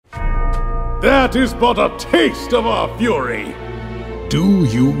That is but a taste of our fury. Do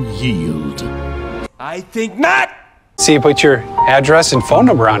you yield? I think not! See, you put your address and phone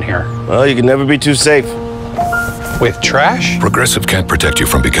number on here. Well, you can never be too safe. With trash? Progressive can't protect you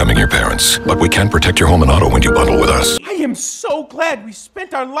from becoming your parents, but we can protect your home and auto when you bundle with us. I am so glad we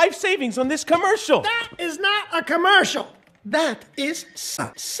spent our life savings on this commercial. That is not a commercial. That is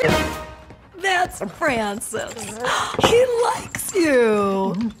That's Francis. He likes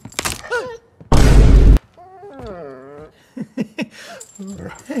you.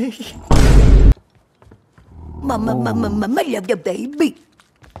 Mama, love your baby.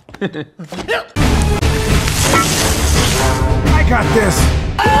 I got this.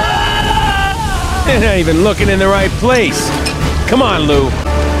 They're not even looking in the right place. Come on, Lou.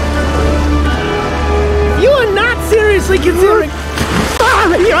 You are not seriously considering.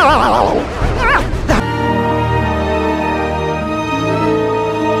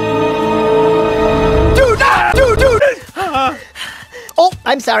 Oh,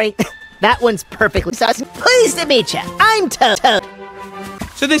 I'm sorry. That one's perfectly sus. Pleased to meet you. I'm Toad.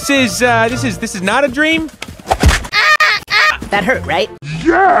 So this is not a dream? That hurt, right?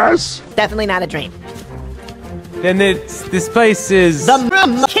 Yes! Definitely not a dream. Then this place is... The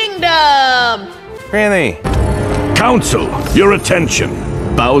Kingdom! Really? Council, your attention.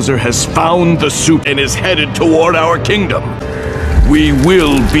 Bowser has found the soup and is headed toward our kingdom. We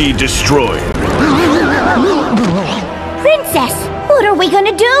will be destroyed. Princess, what are we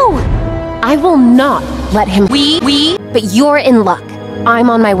gonna do? I will not let him. But you're in luck. I'm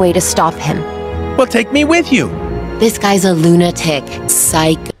on my way to stop him. Well, take me with you. This guy's a lunatic.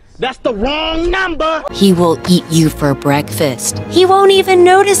 Psycho. That's the wrong number. He will eat you for breakfast. He won't even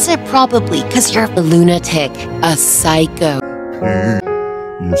notice it probably, because you're a lunatic. A psycho.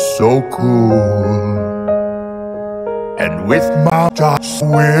 You're so cool. And with my dots,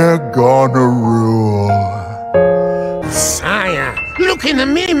 we're gonna rule. Sire, looking at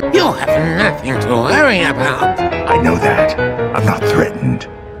me, you have nothing to worry about. I know that. I'm not threatened.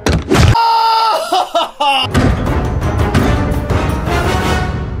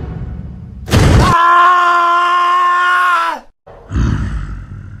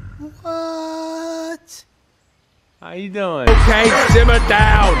 What? How you doing? Okay, simmer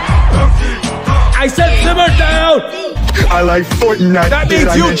down. I said simmer down. I like Fortnite. That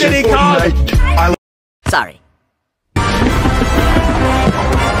means you, Diddy Kong. Sorry.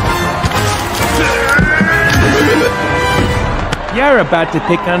 You're about to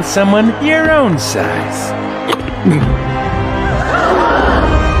pick on someone your own size.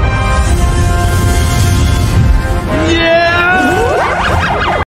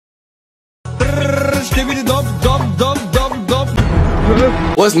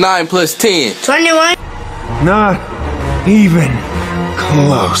 What's 9 plus 10? 21. Not even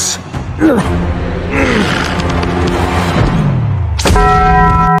close.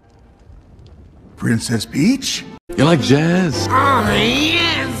 Princess Peach? You like jazz? Oh,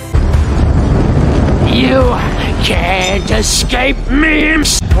 yes. You can't escape me.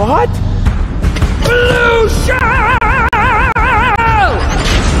 What? Blue Shell!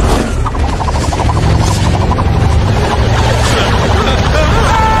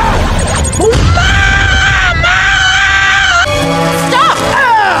 Stop!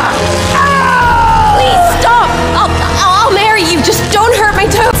 Please stop! I'll marry you. Just don't hurt my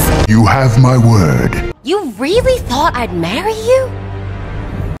toes. You have my word. You really thought I'd marry you?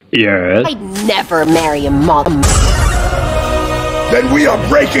 Yes? I'd never marry a mom. Then we are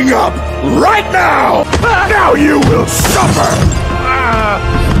breaking up right now! Now you will suffer!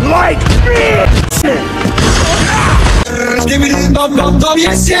 Like me! Skibbity dum dum dum,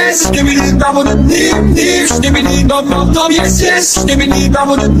 yes yes. Skibbity dum dum dum, yes yes. Skibbity dum dum dum, yes yes. Skibbity dum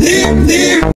dum dum,